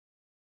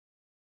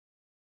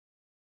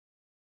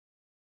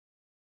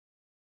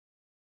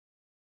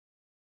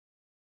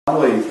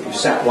You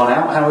sat one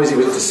out. How easy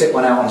was it to sit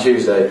one out on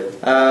Tuesday?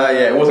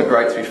 Yeah, it wasn't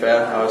great, to be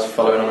fair. I was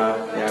following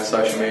on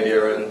social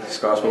media and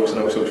Sky Sports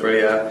and all sorts,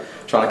 really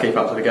trying to keep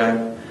up to the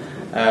game.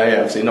 Yeah,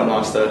 obviously not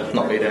nice to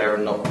not be there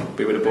and not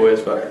be with the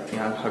boys, but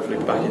hopefully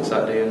be back in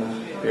Saturday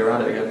and be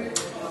around it again.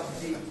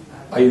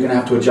 Are you going to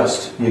have to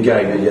adjust your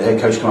game? Your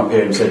head coach come up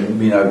here and said,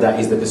 that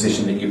is the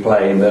position that you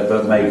play in,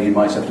 but maybe you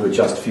might have to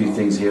adjust a few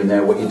things here and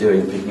there. What you're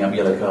doing, picking up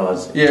yellow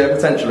cards. Yeah,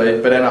 potentially.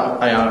 But then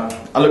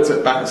I looked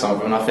back at some of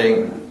them and I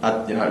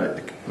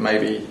think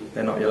maybe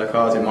they're not yellow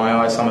cards in my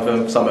eyes. Some of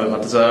them I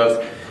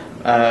deserved.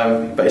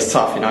 But it's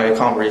tough. You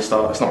can't really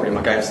start. It's not really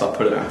my game to start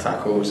pulling out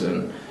tackles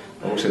and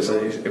also so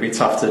it'd be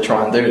tough to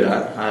try and do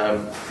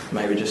that.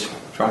 Maybe just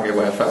try and get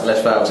away with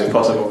less fouls if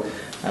possible.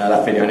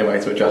 That'd be the only way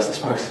to adjust, I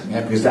suppose.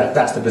 Yeah, because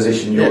that's the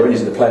position you're in.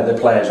 Is the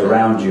players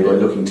around you are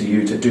looking to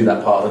you to do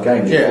that part of the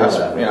game. Yeah,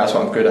 that's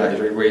what I'm good at. Is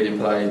reading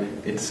play,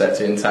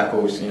 intercepting,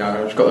 tackles.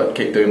 I've just got to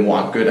keep doing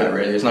what I'm good at.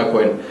 Really, there's no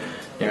point,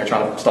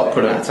 trying to start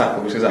pulling out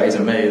tackles because that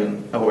isn't me.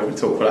 And I've always been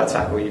taught pull out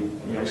tackle, you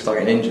start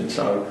getting injured.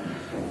 So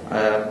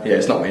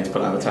it's not me to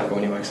pull out a tackle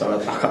anyway. So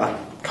I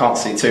can't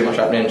see too much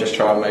happening. Just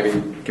try and maybe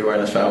give away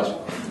less fouls.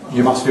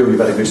 You must feel you've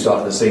had a good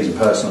start to the season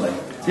personally.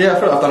 Yeah, I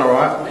feel like I've done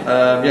alright.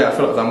 I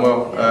feel like I've done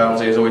well.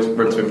 Obviously, there's always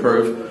room to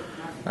improve.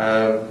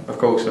 Of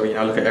course, look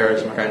at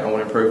areas in my game I want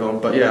to improve on.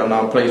 But yeah,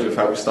 I'm pleased with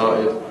how we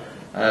started.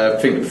 I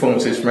think the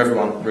performances from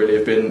everyone really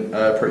have been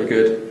pretty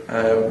good.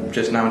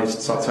 Just now we need to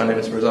start turning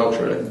into results,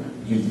 really.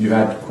 You've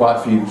had quite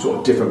a few sort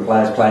of different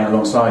players playing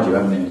alongside you,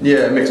 haven't you?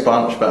 Yeah, mixed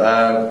bunch, but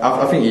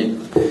I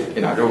think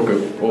they're all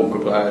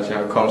good players.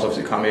 Com's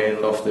obviously come in,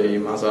 Lofty,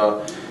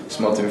 Mazza,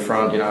 Smod in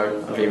front.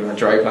 I've even had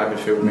Dre playing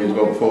midfield with me as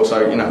well before.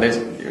 So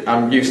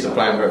I'm used to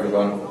playing with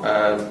everyone.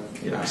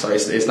 So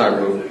it's no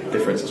real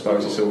difference, I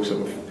suppose. It's all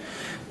sort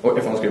of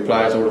everyone's good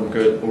players, all of them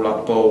good, all like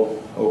the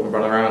ball, all can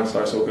run around,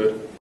 so it's all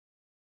good.